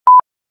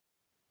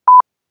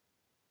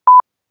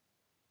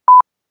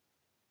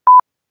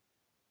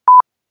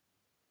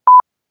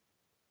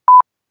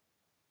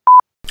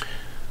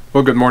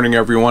Well, good morning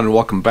everyone, and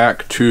welcome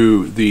back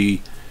to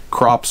the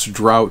Crops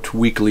Drought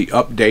Weekly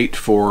Update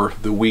for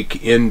the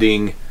week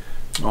ending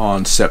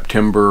on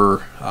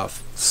September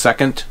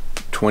 2nd,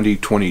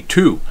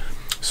 2022.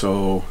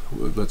 So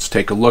let's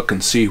take a look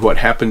and see what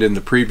happened in the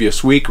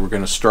previous week. We're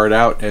going to start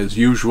out as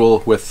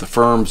usual with the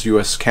firm's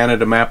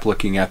US-Canada map,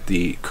 looking at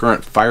the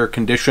current fire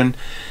condition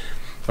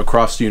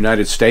across the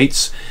United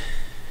States.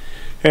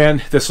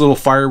 And this little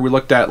fire we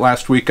looked at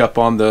last week up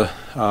on the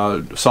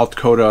South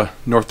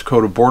Dakota-North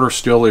Dakota border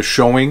still is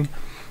showing.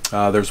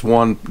 There's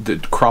one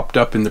that cropped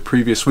up in the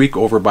previous week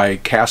over by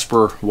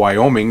Casper,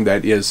 Wyoming,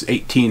 that is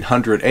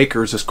 1,800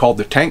 acres. It's called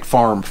the Tank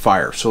Farm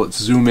Fire. So let's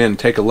zoom in and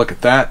take a look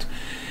at that.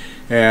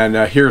 And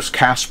here's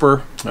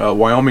Casper,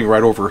 Wyoming,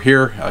 right over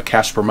here.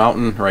 Casper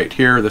Mountain right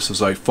here. This is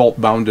a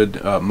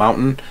fault-bounded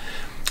mountain.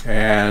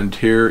 And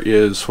here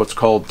is what's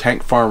called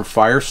Tank Farm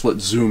Fire. So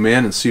let's zoom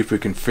in and see if we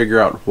can figure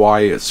out why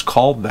it's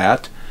called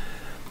that.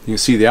 You can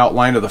see the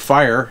outline of the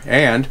fire,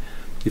 and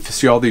if you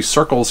see all these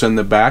circles in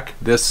the back,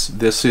 this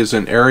is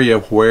an area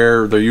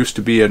where there used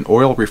to be an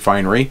oil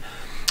refinery,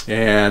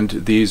 and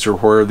these are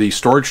where the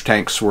storage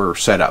tanks were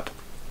set up.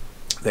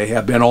 They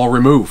have been all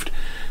removed.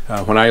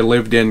 When I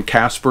lived in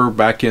Casper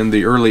back in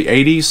the early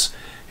 80s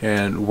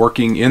and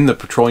working in the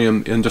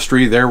petroleum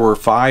industry, there were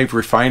 5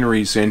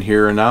 refineries in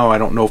here, and now I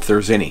don't know if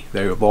there's any.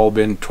 They have all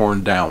been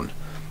torn down,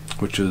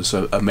 which is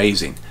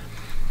amazing.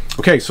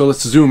 Okay, so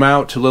let's zoom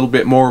out a little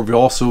bit more. We've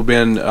also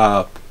been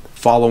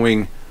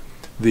following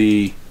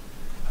the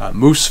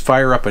Moose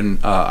Fire up in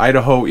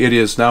Idaho. It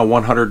is now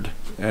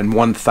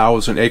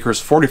 101,000 acres,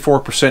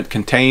 44%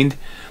 contained,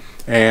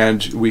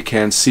 and we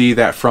can see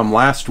that from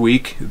last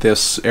week.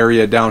 This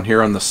area down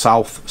here on the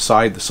south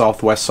side, the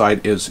southwest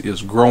side,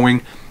 is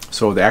growing.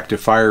 So the active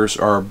fires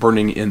are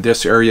burning in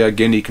this area.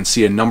 Again, you can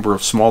see a number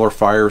of smaller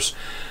fires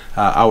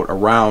out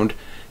around.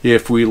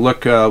 If we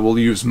look, we'll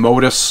use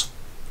MODIS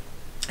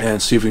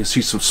and see if we can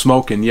see some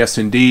smoke, and yes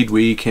indeed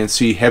we can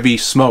see heavy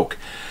smoke.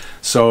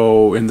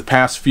 So in the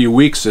past few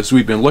weeks, as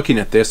we've been looking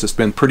at this, it's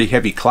been pretty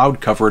heavy cloud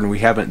cover and we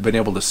haven't been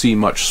able to see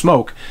much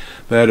smoke,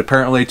 but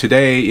apparently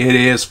today it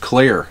is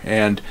clear,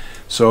 and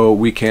so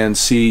we can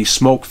see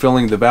smoke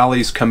filling the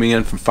valleys coming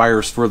in from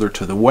fires further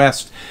to the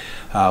west,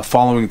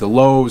 following the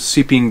lows,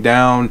 seeping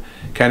down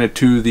kind of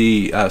to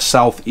the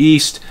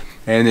southeast,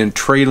 and then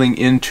trailing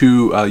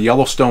into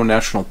Yellowstone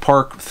National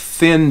Park.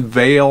 Thin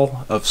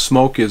veil of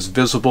smoke is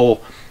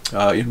visible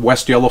in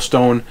West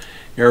Yellowstone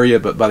area,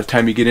 but by the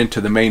time you get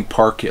into the main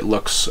park, it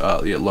looks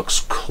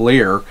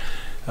clear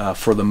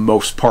for the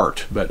most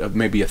part, but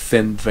maybe a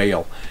thin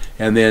veil,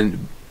 and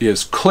then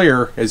is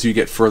clear as you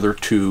get further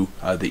to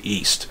the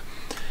east.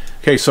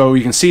 Okay, so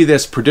you can see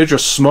this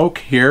prodigious smoke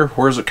here.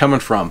 Where is it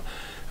coming from?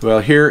 Well,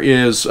 here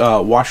is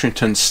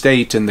Washington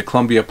State in the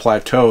Columbia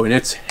Plateau, and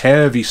it's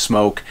heavy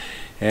smoke,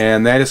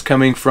 and that is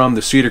coming from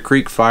the Cedar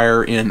Creek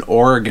fire in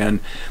Oregon.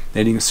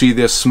 And you can see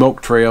this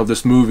smoke trail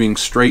just moving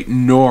straight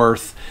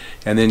north,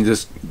 and then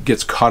just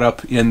gets caught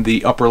up in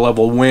the upper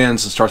level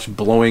winds and starts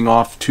blowing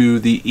off to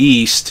the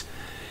east,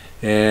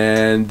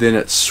 and then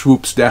it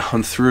swoops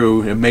down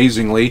through,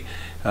 amazingly,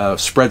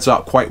 spreads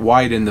out quite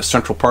wide in the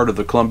central part of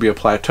the Columbia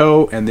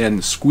Plateau, and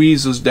then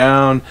squeezes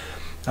down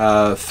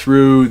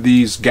through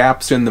these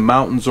gaps in the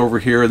mountains over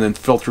here, and then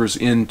filters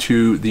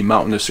into the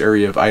mountainous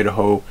area of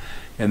Idaho,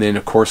 and then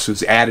of course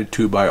is added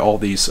to by all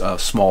these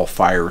small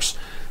fires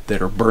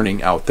that are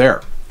burning out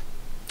there.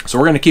 So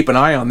we're going to keep an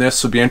eye on this.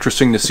 It'll be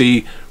interesting to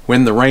see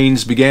when the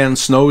rains began,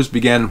 snows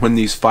began, when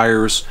these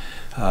fires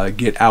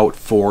get out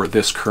for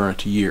this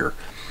current year.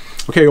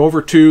 Okay,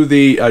 over to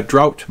the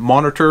drought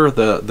monitor,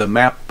 the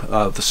map,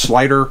 the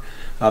slider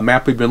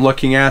map we've been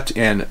looking at,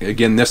 and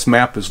again this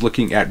map is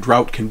looking at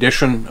drought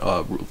condition.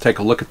 We'll take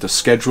a look at the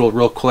schedule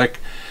real quick.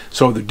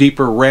 So the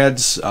deeper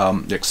reds,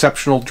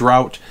 exceptional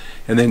drought,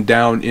 and then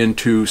down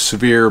into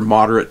severe,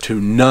 moderate to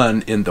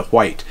none in the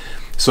white.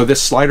 So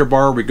this slider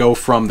bar, we go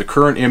from the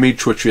current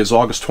image, which is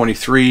August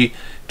 23,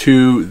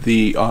 to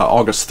the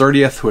August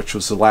 30th, which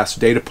was the last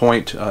data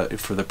point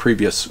for the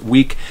previous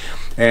week.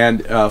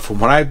 And from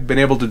what I've been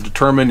able to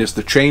determine is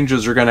the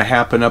changes are going to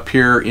happen up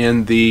here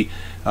in the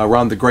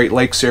around the Great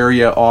Lakes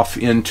area, off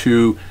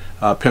into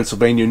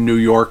Pennsylvania, New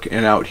York,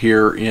 and out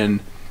here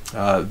in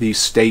these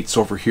states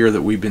over here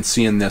that we've been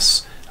seeing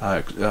this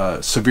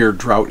severe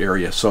drought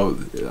area. So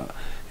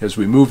as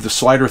we move the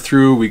slider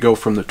through, we go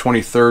from the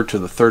 23rd to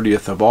the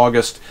 30th of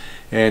August,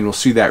 and we'll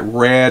see that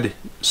red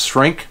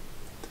shrink.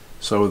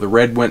 So the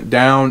red went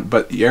down,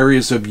 but the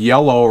areas of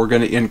yellow are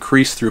going to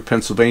increase through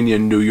Pennsylvania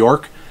and New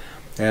York.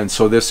 And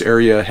so this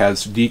area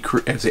has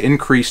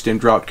increased in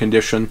drought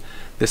condition.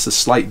 This is a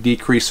slight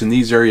decrease in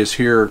these areas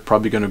here,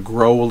 probably going to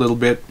grow a little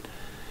bit,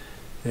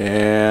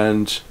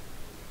 and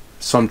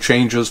some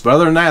changes. But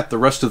other than that, the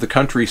rest of the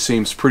country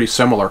seems pretty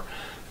similar.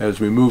 As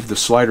we move the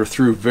slider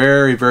through,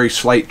 very, very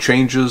slight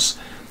changes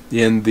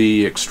in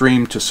the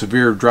extreme to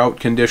severe drought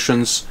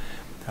conditions.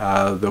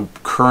 The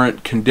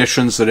current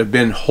conditions that have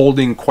been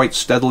holding quite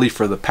steadily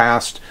for the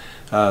past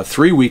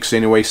 3 weeks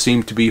anyway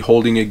seem to be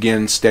holding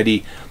again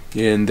steady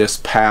in this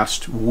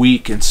past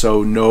week, and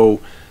so no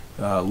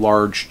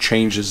large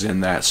changes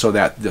in that, so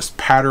that this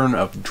pattern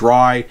of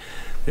dry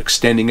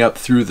extending up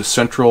through the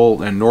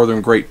central and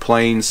northern Great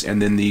Plains,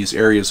 and then these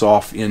areas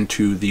off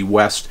into the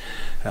west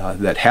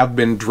that have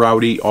been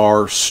droughty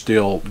are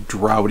still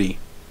droughty.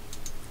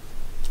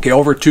 Okay,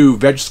 over to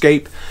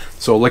Vegscape.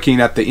 So looking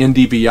at the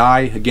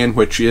NDVI, again,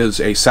 which is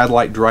a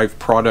satellite drive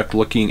product,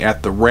 looking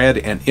at the red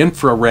and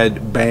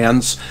infrared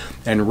bands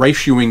and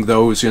ratioing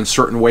those in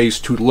certain ways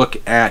to look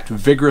at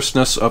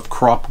vigorousness of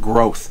crop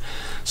growth.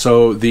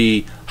 So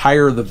the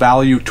higher the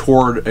value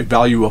toward a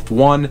value of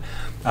 1,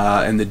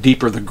 and the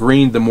deeper the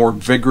green, the more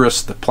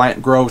vigorous the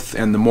plant growth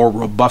and the more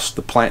robust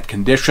the plant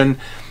condition.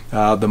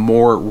 The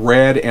more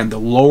red and the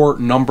lower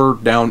number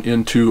down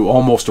into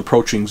almost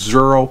approaching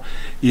 0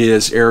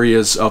 is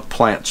areas of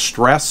plant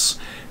stress,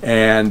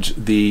 and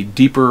the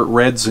deeper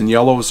reds and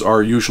yellows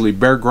are usually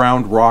bare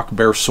ground, rock,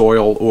 bare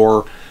soil,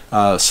 or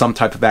some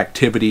type of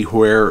activity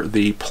where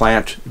the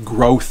plant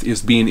growth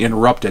is being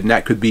interrupted, and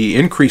that could be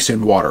increase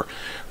in water,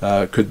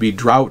 could be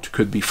drought,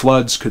 could be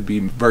floods, could be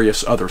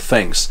various other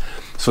things.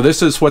 So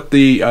this is what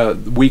the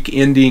week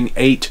ending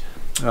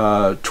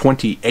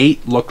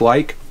 8/28 looked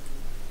like.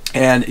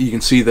 And you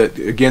can see that,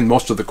 again,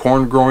 most of the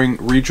corn growing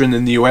region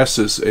in the U.S.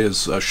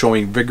 is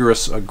showing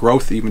vigorous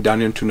growth, even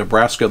down into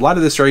Nebraska. A lot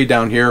of this area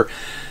down here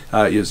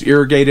is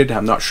irrigated.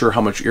 I'm not sure how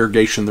much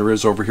irrigation there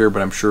is over here,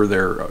 but I'm sure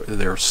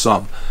there's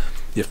some,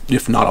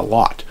 if not a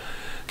lot.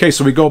 Okay,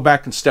 so we go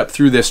back and step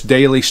through this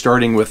daily,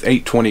 starting with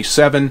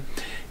 8/27.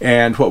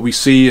 And what we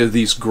see is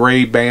these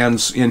gray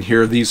bands in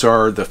here. These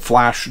are the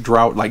flash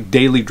drought, like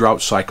daily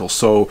drought cycles.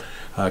 So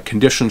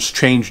conditions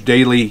change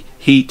daily,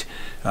 heat,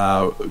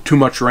 too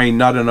much rain,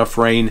 not enough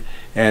rain,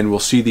 and we'll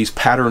see these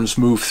patterns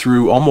move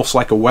through almost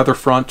like a weather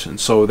front.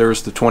 And so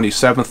there's the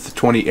 27th, the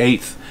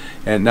 28th,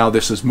 and now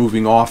this is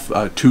moving off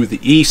to the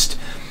east.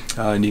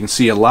 And you can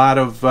see a lot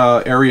of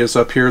areas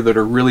up here that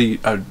are really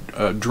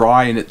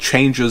dry, and it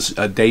changes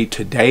day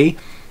to day.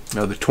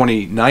 The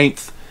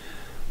 29th,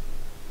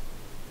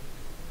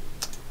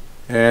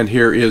 and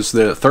here is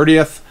the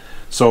 30th.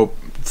 So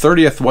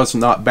 30th was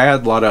not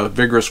bad. A lot of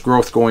vigorous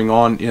growth going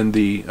on in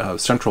the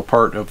central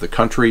part of the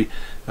country.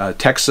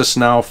 Texas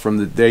now, from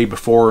the day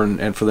before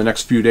and for the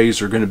next few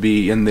days, are going to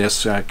be in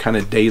this kind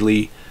of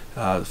daily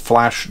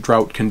flash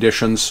drought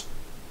conditions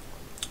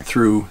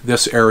through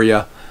this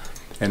area,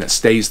 and it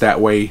stays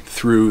that way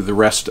through the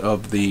rest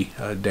of the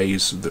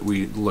days that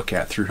we look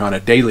at through on a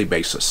daily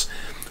basis.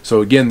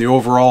 So again,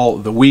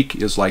 the week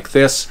is like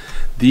this.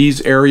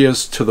 These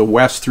areas to the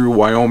west through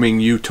Wyoming,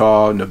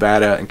 Utah,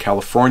 Nevada, and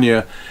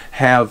California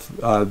have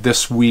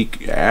this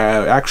week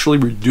actually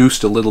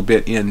reduced a little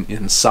bit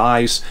in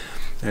size,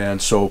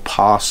 and so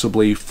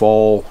possibly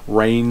fall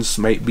rains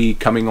might be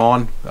coming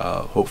on.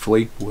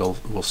 Hopefully,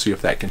 we'll see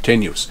if that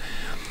continues.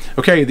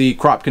 Okay, the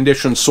crop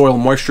conditions soil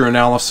moisture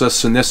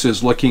analysis, and this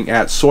is looking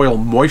at soil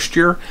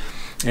moisture.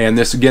 And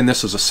this, again,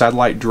 this is a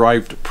satellite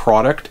derived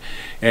product,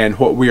 and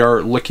what we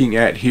are looking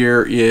at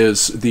here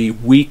is the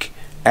week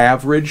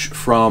average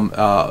from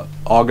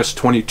August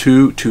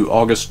 22 to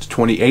August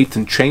 28th,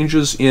 and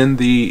changes in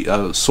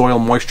the soil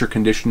moisture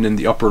condition in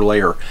the upper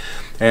layer.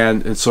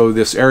 And so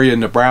this area,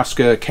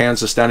 Nebraska,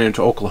 Kansas, down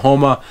into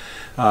Oklahoma,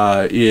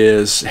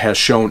 has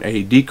shown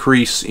a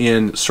decrease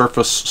in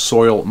surface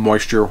soil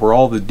moisture, where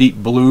all the deep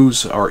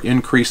blues are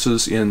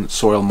increases in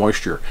soil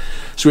moisture.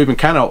 So we've been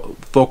kind of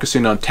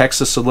focusing on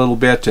Texas a little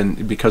bit,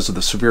 and because of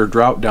the severe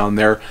drought down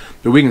there,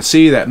 but we can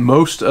see that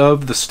most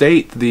of the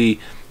state, the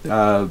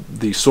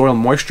soil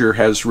moisture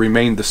has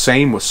remained the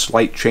same, with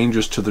slight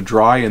changes to the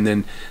dry, and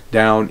then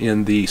down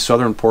in the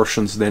southern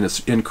portions, then it's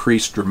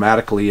increased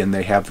dramatically, and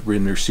they have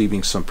been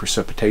receiving some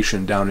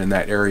precipitation down in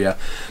that area.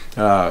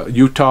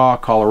 Utah,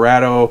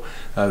 Colorado,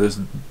 there's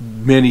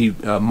many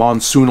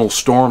monsoonal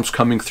storms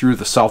coming through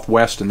the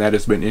southwest, and that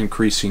has been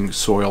increasing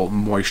soil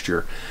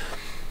moisture.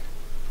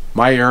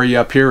 My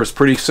area up here is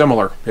pretty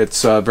similar.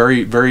 It's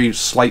very, very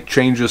slight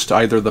changes to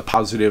either the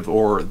positive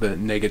or the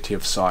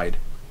negative side.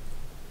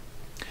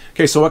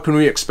 Okay, so what can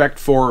we expect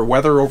for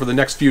weather over the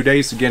next few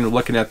days? Again, we're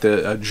looking at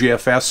the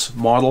GFS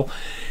model,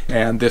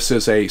 and this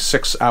is a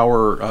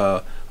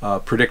 6-hour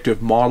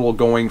predictive model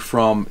going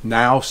from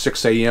now,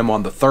 6 a.m.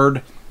 on the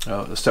 3rd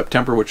of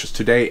September, which is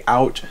today,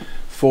 out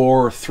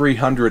for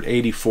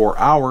 384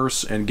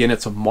 hours. And again,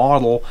 it's a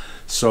model,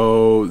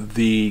 so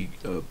the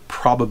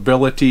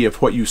probability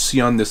of what you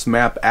see on this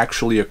map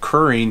actually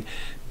occurring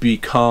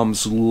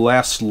becomes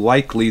less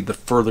likely the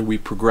further we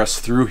progress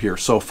through here.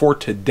 So for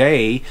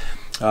today,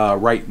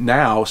 right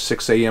now,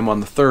 6 a.m. on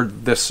the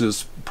 3rd, this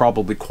is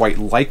probably quite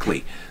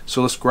likely.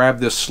 So let's grab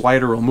this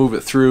slider, we'll move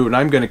it through, and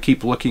I'm going to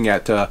keep looking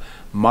at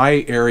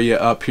my area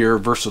up here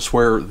versus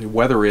where the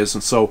weather is.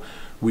 And so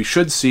we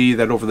should see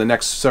that over the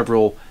next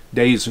several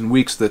days and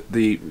weeks that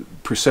the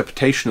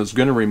precipitation is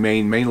going to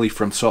remain mainly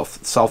from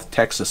South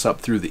Texas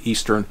up through the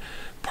eastern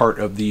part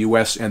of the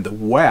U.S., and the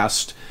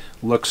west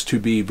looks to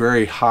be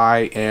very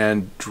high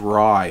and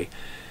dry.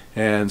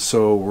 And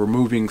so we're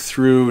moving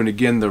through, and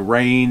again, the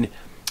rain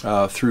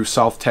through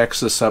South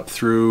Texas up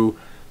through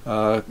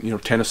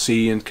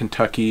Tennessee and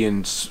Kentucky,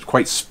 and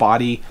quite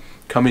spotty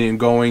coming and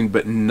going,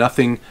 but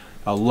nothing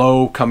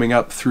low coming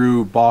up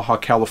through Baja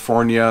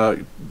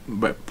California,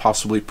 but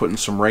possibly putting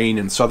some rain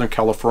in Southern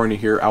California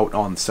here out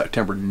on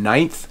September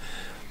 9th.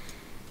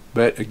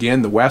 But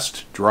again, the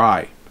west,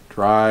 dry,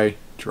 dry,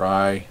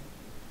 dry,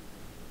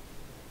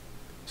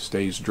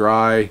 stays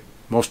dry.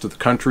 Most of the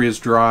country is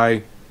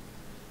dry.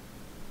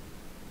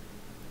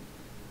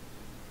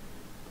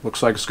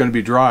 Looks like it's going to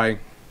be dry.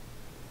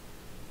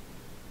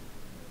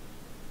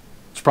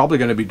 It's probably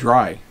going to be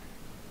dry.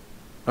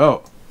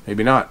 Oh,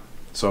 maybe not.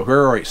 So here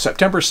are we,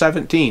 September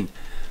 17.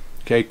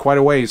 Okay, quite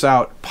a ways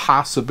out.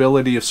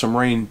 Possibility of some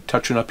rain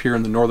touching up here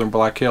in the northern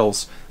Black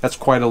Hills. That's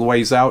quite a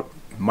ways out.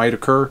 Might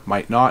occur,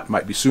 might not,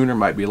 might be sooner,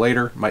 might be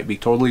later, might be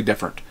totally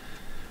different.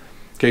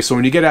 Okay, so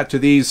when you get out to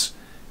these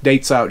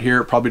dates out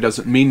here, it probably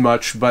doesn't mean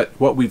much, but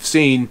what we've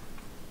seen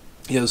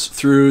is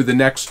through the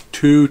next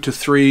 2 to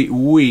 3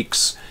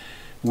 weeks,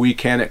 we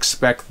can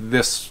expect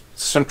this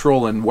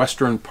central and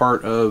western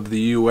part of the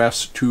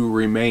U.S. to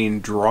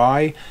remain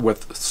dry,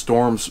 with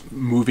storms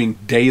moving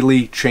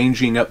daily,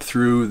 changing up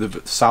through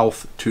the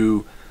south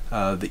to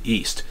the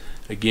east.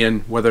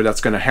 Again, whether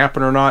that's going to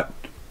happen or not,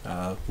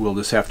 we'll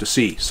just have to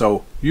see.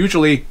 So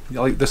usually,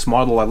 like this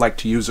model, I like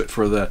to use it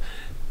for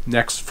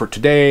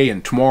today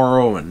and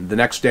tomorrow and the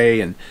next day,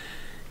 and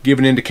give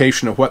an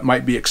indication of what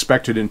might be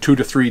expected in 2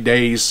 to 3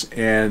 days,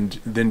 and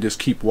then just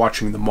keep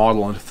watching the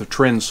model. And if the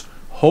trends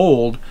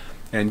hold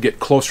and get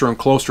closer and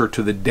closer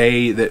to the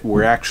day that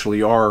we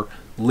actually are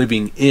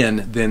living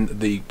in, then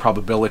the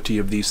probability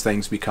of these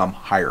things become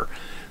higher.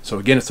 So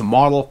again, it's a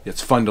model,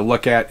 it's fun to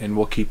look at, and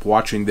we'll keep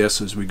watching this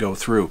as we go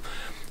through.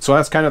 So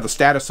that's kind of the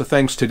status of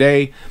things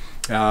today.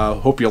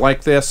 Hope you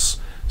like this.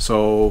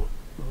 So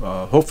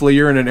hopefully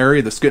you're in an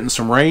area that's getting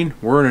some rain.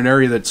 We're in an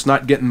area that's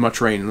not getting much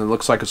rain, and it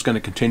looks like it's going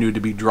to continue to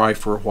be dry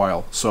for a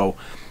while. So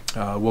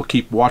we'll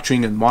keep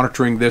watching and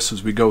monitoring this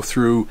as we go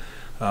through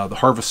the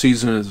harvest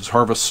season. As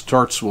harvest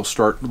starts, we'll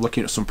start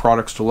looking at some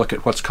products to look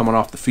at what's coming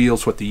off the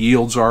fields, what the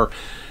yields are.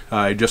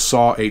 I just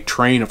saw a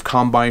train of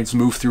combines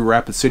move through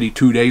Rapid City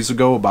 2 days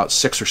ago, about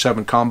 6 or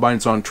 7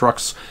 combines on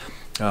trucks.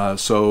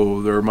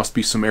 So there must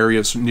be some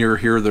areas near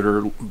here that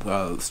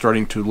are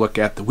starting to look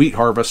at the wheat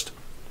harvest,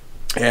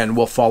 and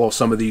we'll follow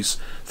some of these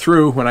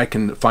through when I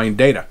can find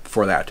data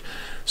for that.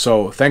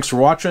 So thanks for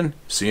watching.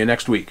 See you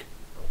next week.